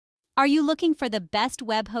Are you looking for the best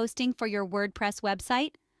web hosting for your WordPress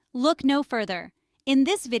website? Look no further. In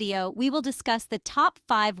this video, we will discuss the top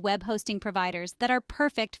 5 web hosting providers that are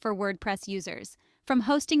perfect for WordPress users. From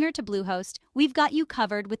HostGator to BluHost, we've got you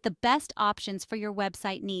covered with the best options for your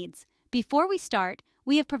website needs. Before we start,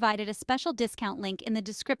 we have provided a special discount link in the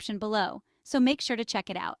description below, so make sure to check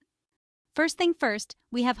it out. First thing first,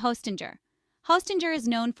 we have HostGator. HostGator is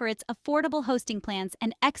known for its affordable hosting plans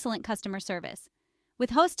and excellent customer service.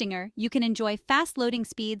 With HostGator, you can enjoy fast loading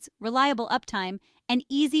speeds, reliable uptime, and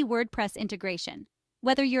easy WordPress integration.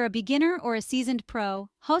 Whether you're a beginner or a seasoned pro,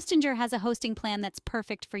 HostGator has a hosting plan that's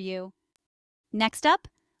perfect for you. Next up,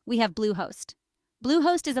 we have BluHost.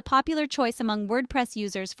 BluHost is a popular choice among WordPress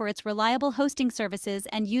users for its reliable hosting services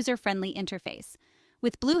and user-friendly interface.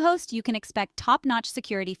 With BluHost, you can expect top-notch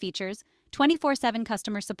security features, 24/7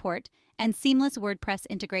 customer support, and seamless WordPress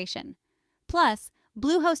integration. Plus,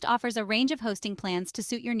 BluHost offers a range of hosting plans to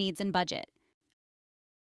suit your needs and budget.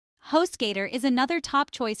 HostGator is another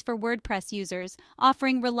top choice for WordPress users,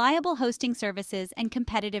 offering reliable hosting services and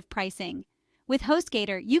competitive pricing. With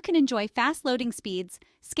HostGator, you can enjoy fast loading speeds,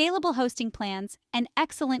 scalable hosting plans, and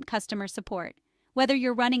excellent customer support. Whether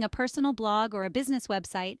you're running a personal blog or a business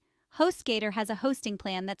website, HostGator has a hosting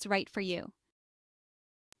plan that's right for you.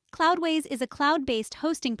 Cloudways is a cloud-based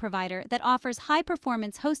hosting provider that offers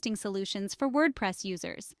high-performance hosting solutions for WordPress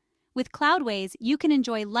users. With Cloudways, you can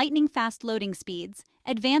enjoy lightning-fast loading speeds,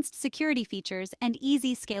 advanced security features, and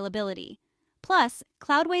easy scalability. Plus,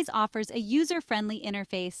 Cloudways offers a user-friendly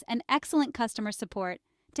interface and excellent customer support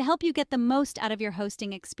to help you get the most out of your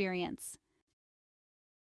hosting experience.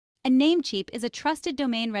 And Namecheap is a trusted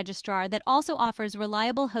domain registrar that also offers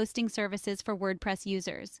reliable hosting services for WordPress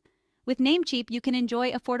users. With Namecheap, you can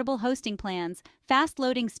enjoy affordable hosting plans, fast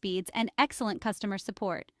loading speeds, and excellent customer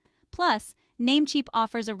support. Plus, Namecheap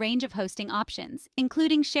offers a range of hosting options,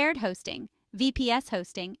 including shared hosting, VPS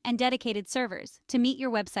hosting, and dedicated servers to meet your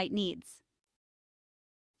website needs.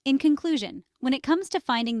 In conclusion, when it comes to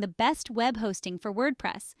finding the best web hosting for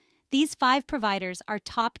WordPress, these 5 providers are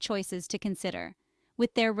top choices to consider.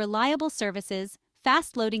 With their reliable services,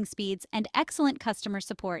 fast loading speeds, and excellent customer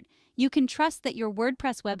support, you can trust that your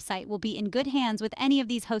WordPress website will be in good hands with any of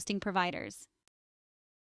these hosting providers.